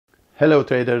Hello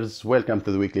traders, welcome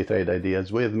to the weekly trade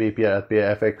ideas with me Pierre at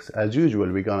PFX. As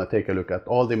usual, we're gonna take a look at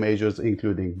all the majors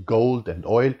including gold and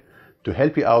oil to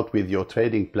help you out with your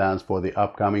trading plans for the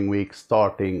upcoming week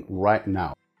starting right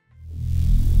now.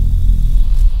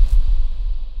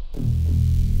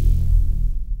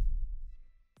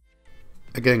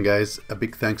 Again guys, a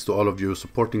big thanks to all of you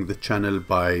supporting the channel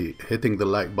by hitting the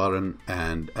like button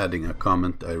and adding a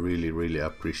comment. I really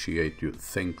appreciate you.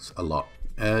 Thanks a lot.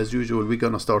 As usual, we're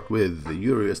gonna start with the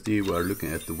EURUSD. We're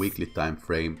looking at the weekly time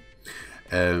frame.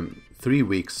 3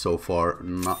 weeks so far,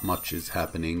 not much is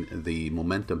happening. The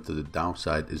momentum to the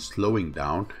downside is slowing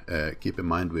down. Keep in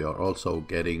mind we are also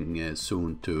getting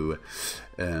soon to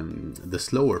the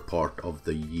slower part of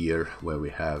the year where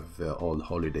we have all the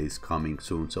holidays coming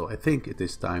soon. So I think it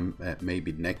is time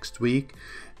maybe next week,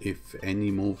 if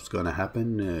any moves gonna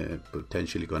happen,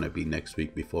 potentially gonna be next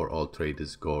week before all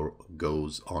traders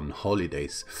goes on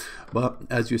holidays. But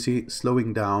as you see,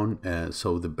 slowing down,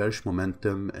 so the bearish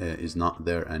momentum is not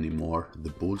there anymore. The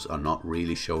bulls are not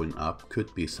really showing up.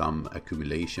 Could be some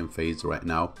accumulation phase right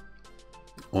now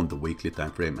on the weekly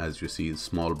time frame, as you see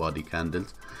small body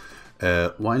candles.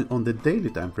 While on the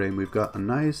daily time frame, we've got a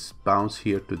nice bounce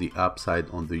here to the upside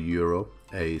on the euro,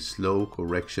 a slow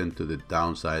correction to the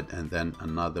downside, and then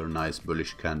another nice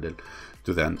bullish candle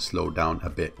to then slow down a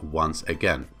bit once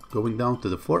again. Going down to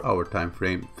the 4-hour time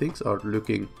frame, things are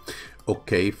looking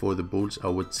okay for the bulls, I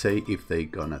would say, if they're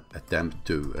gonna attempt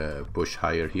to push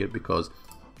higher here, because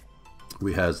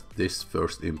we have this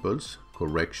first impulse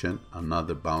correction,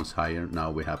 another bounce higher, now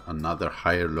we have another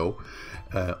higher low.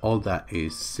 All that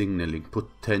is signaling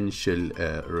potential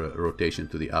rotation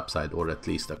to the upside, or at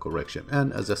least a correction.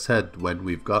 And as I said, when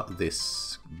we've got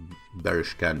this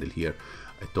bearish candle here,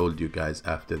 I told you guys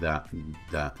after that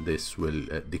this will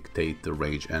dictate the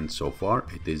range, and so far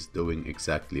it is doing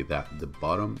exactly that. The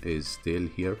bottom is still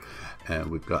here,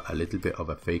 we've got a little bit of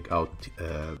a fake out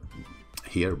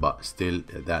here, but still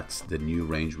that's the new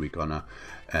range we're gonna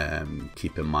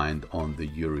keep in mind on the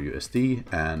EURUSD.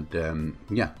 And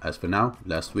yeah, as for now,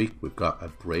 last week we've got a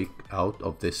break out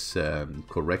of this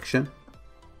correction,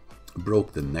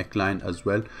 broke the neckline as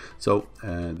well. So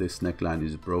this neckline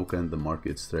is broken, the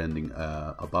market's trending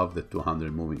above the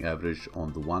 200 moving average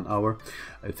on the 1 hour.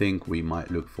 I think we might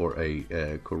look for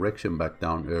a correction back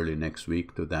down early next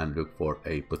week to then look for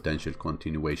a potential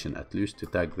continuation, at least to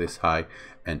tag this high,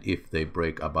 and if they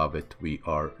break above it, we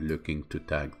are looking to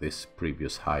tag this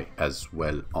previous high as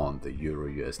well on the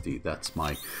EURUSD. That's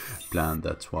my plan,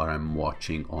 that's what I'm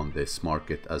watching on this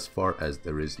market, as far as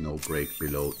there is no break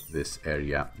below this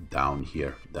area down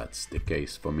here. That's the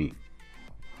case for me.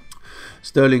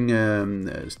 Sterling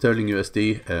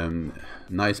USD,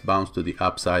 nice bounce to the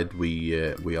upside. We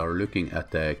are looking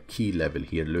at a key level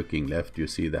here. Looking left, you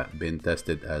see that been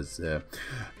tested as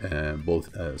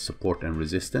both support and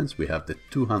resistance. We have the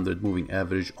 200 moving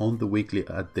average on the weekly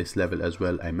at this level as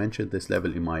well. I mentioned this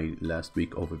level in my last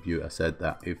week overview. I said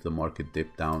that if the market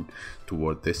dipped down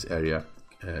toward this area,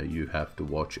 you have to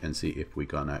watch and see if we're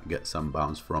gonna get some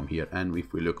bounce from here. And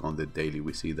if we look on the daily,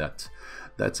 we see that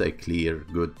that's a clear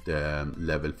good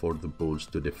level for the bulls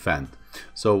to defend.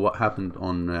 So what happened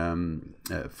on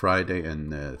Friday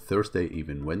and Thursday,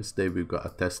 even Wednesday, we've got a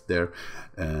test there.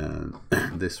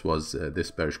 This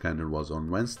bearish candle was on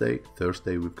Wednesday.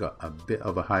 Thursday we've got a bit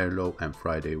of a higher low, and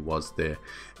Friday was the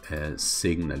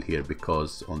signal here,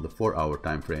 because on the 4-hour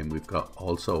time frame we've got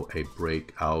also a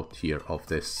breakout here of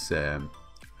this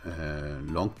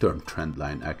long-term trend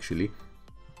line actually,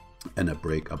 and a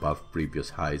break above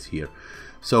previous highs here.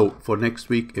 So for next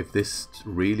week, if this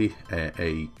really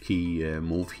a key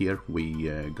move here, we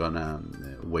gonna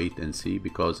wait and see,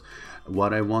 because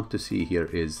what I want to see here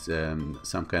is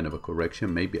some kind of a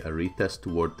correction, maybe a retest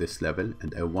toward this level,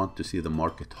 and I want to see the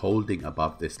market holding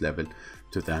above this level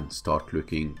to then start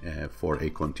looking for a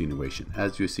continuation.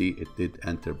 As you see, it did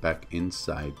enter back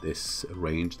inside this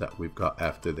range that we've got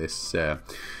after this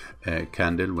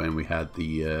candle when we had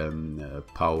the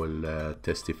Powell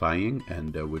testifying,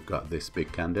 and we've got this big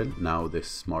candle. Now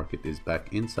this market is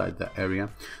back inside that area.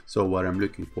 So what I'm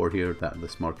looking for here, that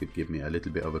this market give me a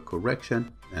little bit of a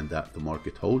correction, and that the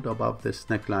market hold above this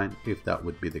neckline. If that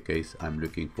would be the case, I'm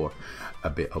looking for a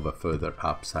bit of a further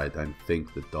upside. I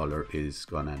think the dollar is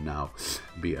gonna now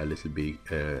be a little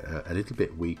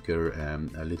bit weaker,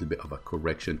 a little bit of a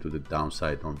correction to the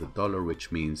downside on the dollar,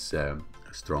 which means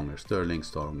stronger sterling,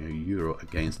 stronger euro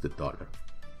against the dollar.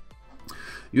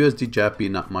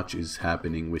 USDJPY, not much is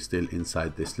happening. We're still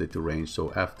inside this little range.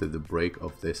 So after the break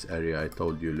of this area, I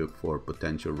told you look for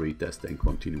potential retest and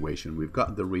continuation. We've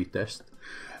got the retest.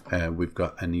 We've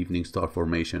got an evening star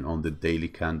formation on the daily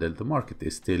candle. The market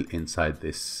is still inside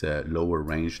this lower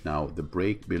range now. The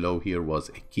break below here was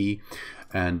a key,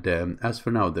 and as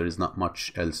for now there is not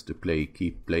much else to play.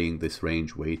 Keep playing this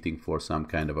range, waiting for some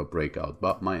kind of a breakout,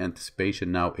 but my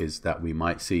anticipation now is that we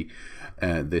might see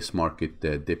this market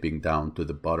dipping down to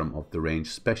the bottom of the range,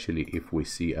 especially if we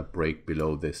see a break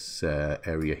below this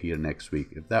area here next week.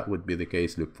 If that would be the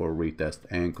case, look for retest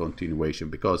and continuation,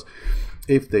 because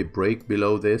if they break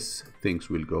below this, things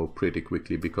will go pretty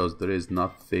quickly, because there is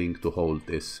nothing to hold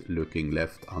this looking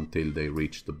left until they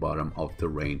reach the bottom of the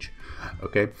range.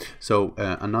 Okay, so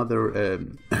another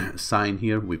sign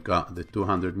here, we've got the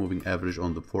 200 moving average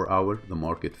on the 4-hour. The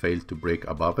market failed to break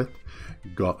above it,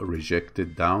 got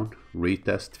rejected down,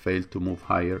 retest, failed to move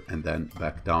higher, and then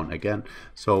back down again.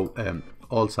 So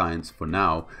all signs for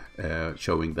now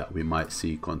showing that we might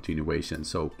see continuation.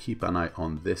 So keep an eye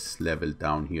on this level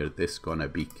down here. This gonna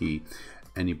be key.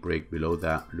 Any break below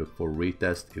that, look for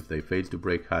retest. If they fail to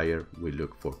break higher, we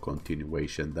look for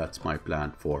continuation. That's my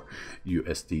plan for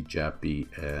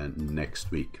USDJPY next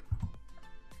week.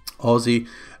 Aussie,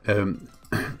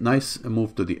 nice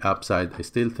move to the upside. I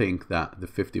still think that the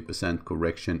 50%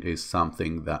 correction is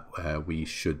something that we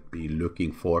should be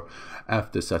looking for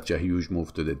after such a huge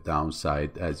move to the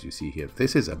downside. As you see here,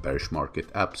 this is a bearish market,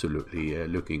 absolutely.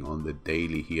 Looking on the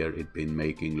daily here, it's been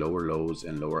making lower lows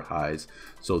and lower highs,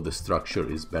 so the structure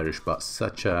is bearish, but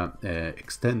such a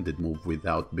extended move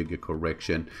without bigger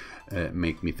correction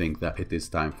make me think that it is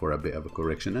time for a bit of a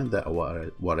correction. And that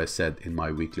what I said in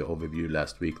my weekly overview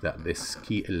last week, that this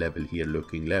key level here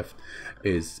looking left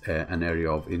is an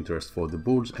area of interest for the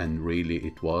bulls, and really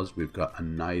it was. We've got a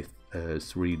nice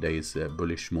 3 days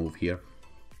bullish move here.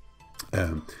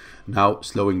 Now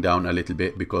slowing down a little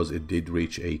bit because it did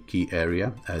reach a key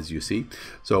area, as you see.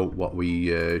 So what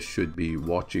we should be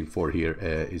watching for here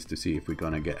is to see if we're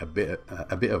gonna get a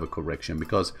bit of a correction,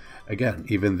 because again,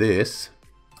 even this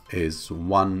is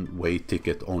one-way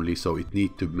ticket only, so it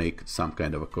need to make some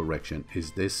kind of a correction.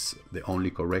 Is this the only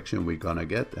correction we're gonna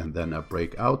get and then a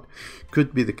breakout?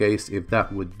 Could be the case. If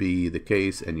that would be the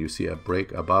case and you see a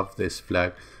break above this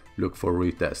flag, look for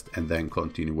retest and then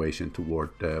continuation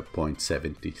toward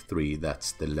 0.73.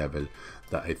 That's the level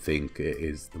that I think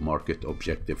is the market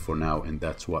objective for now, and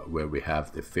that's where we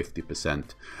have the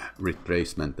 50%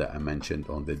 retracement that I mentioned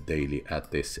on the daily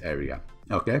at this area.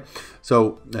 Okay,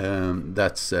 so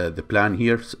that's the plan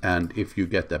here. And if you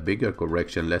get a bigger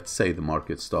correction, let's say the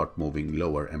market start moving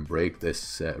lower and break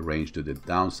this range to the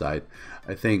downside,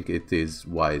 I think it is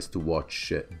wise to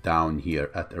watch down here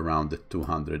at around the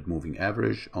 200 moving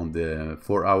average on the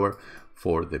 4-hour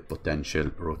for the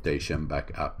potential rotation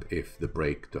back up if the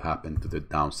break to happen to the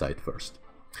downside first.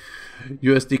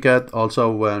 USDCAD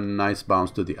also a nice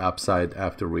bounce to the upside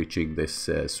after reaching this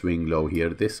swing low here.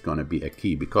 This is gonna be a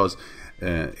key, because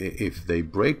if they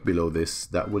break below this,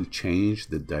 that will change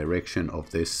the direction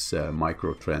of this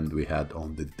micro trend we had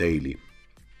on the daily.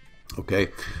 Okay,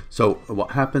 so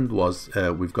what happened was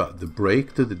we've got the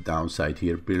break to the downside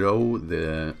here below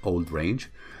the old range.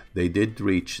 They did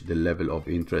reach the level of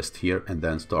interest here and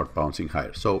then start bouncing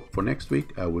higher. So for next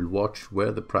week, I will watch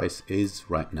where the price is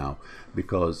right now,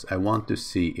 because I want to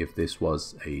see if this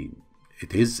was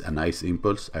it is a nice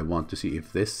impulse. I want to see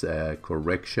if this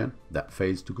correction that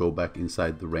fails to go back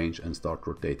inside the range and start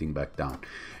rotating back down.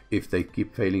 If they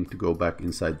keep failing to go back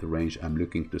inside the range, I'm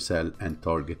looking to sell and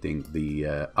targeting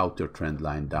the outer trend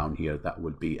line down here. That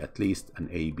would be at least an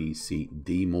A, B, C,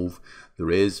 D move.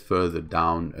 There is further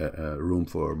down room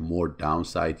for more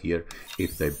downside here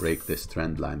if they break this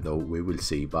trend line, though we will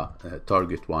see. But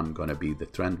target one gonna be the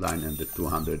trend line and the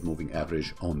 200 moving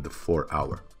average on the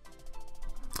 4-hour.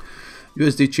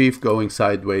 USDCHF going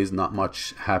sideways, not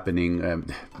much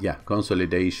happening. Yeah,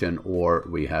 consolidation, or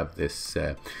we have this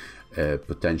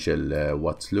potential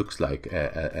what looks like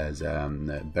as a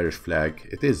bearish flag.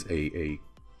 It is a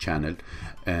channel,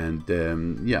 and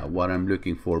yeah, what I'm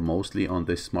looking for mostly on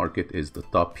this market is the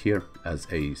top here as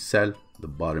a sell, the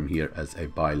bottom here as a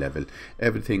buy level.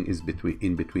 Everything is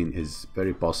in between is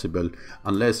very possible,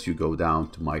 unless you go down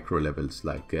to micro levels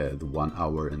like the 1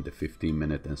 hour and the 15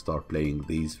 minute and start playing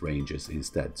these ranges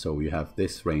instead. So you have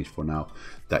this range for now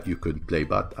that you could play,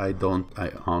 but I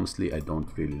honestly I don't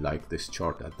really like this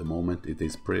chart at the moment. It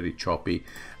is pretty choppy.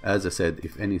 As I said,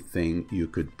 if anything, you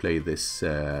could play this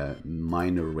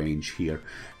minor range here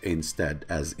instead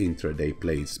as intraday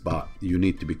plays, but you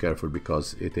need to be careful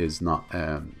because it is not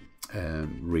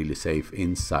really safe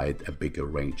inside a bigger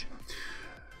range.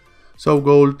 So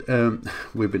gold,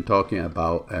 we've been talking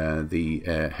about the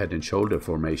head and shoulder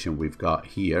formation we've got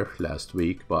here last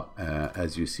week, but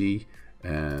as you see,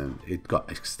 it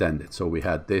got extended. So we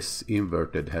had this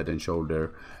inverted head and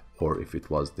shoulder, or if it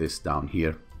was this down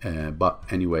here, but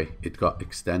anyway, it got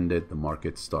extended. The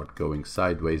market start going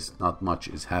sideways. Not much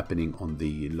is happening on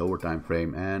the lower time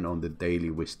frame, and on the daily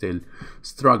we're still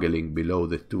struggling below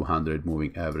the 200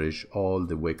 moving average. All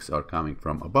the wicks are coming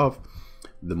from above.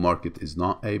 The market is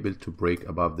not able to break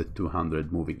above the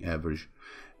 200 moving average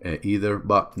either,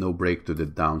 but no break to the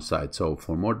downside. So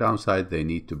for more downside, they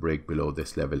need to break below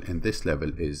this level, and this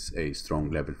level is a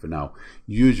strong level for now.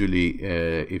 Usually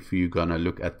if you're gonna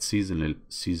look at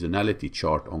seasonality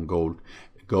chart on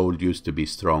gold used to be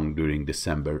strong during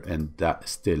December, and that's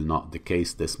still not the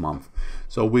case this month.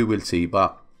 So we will see,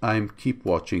 but I'm keep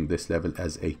watching this level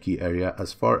as a key area.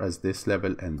 As far as this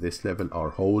level and this level are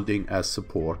holding as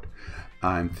support,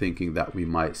 I'm thinking that we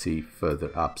might see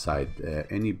further upside.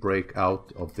 Any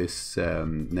breakout of this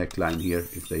neckline here,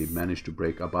 if they manage to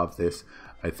break above this,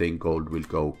 I think gold will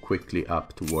go quickly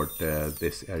up toward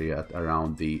this area at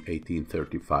around the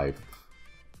 1835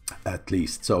 at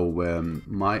least. So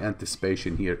my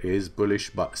anticipation here is bullish,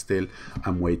 but still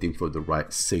I'm waiting for the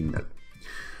right signal.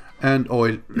 And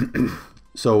oil.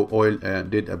 So oil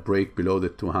did a break below the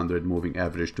 200 moving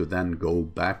average to then go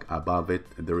back above it.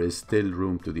 There is still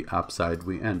room to the upside.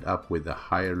 We end up with a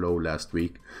higher low last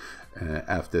week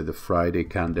after the Friday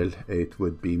candle. It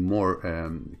would be more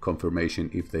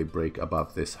confirmation if they break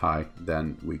above this high.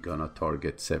 Then we're gonna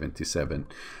target 77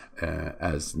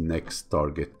 as next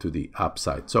target to the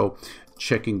upside. So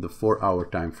checking the 4-hour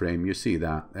time frame, you see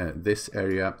that this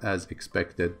area, as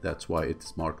expected, that's why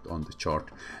it's marked on the chart,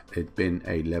 it's been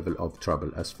a level of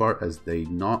trouble. As far as they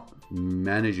not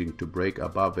managing to break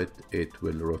above it, it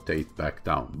will rotate back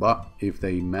down. But if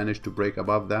they manage to break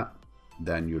above that,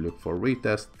 then you look for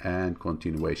retest and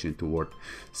continuation toward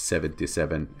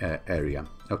 77 area.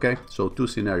 Okay, so two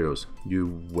scenarios.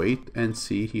 You wait and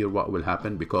see here what will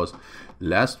happen, because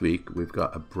last week we've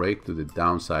got a break to the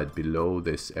downside below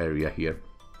this area here,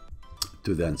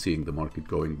 to then seeing the market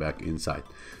going back inside.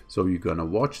 So you're gonna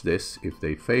watch this. If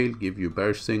they fail, give you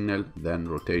bearish signal, then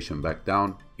rotation back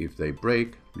down. If they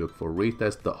break, look for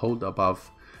retest that hold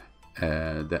above,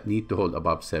 that need to hold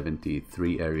above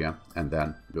 73 area, and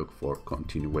then look for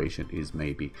continuation is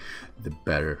maybe the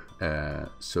better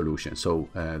solution. So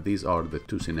these are the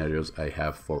two scenarios I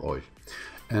have for oil.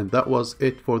 And that was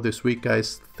it for this week,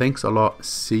 guys. Thanks a lot.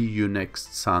 See you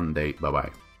next Sunday. Bye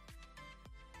bye.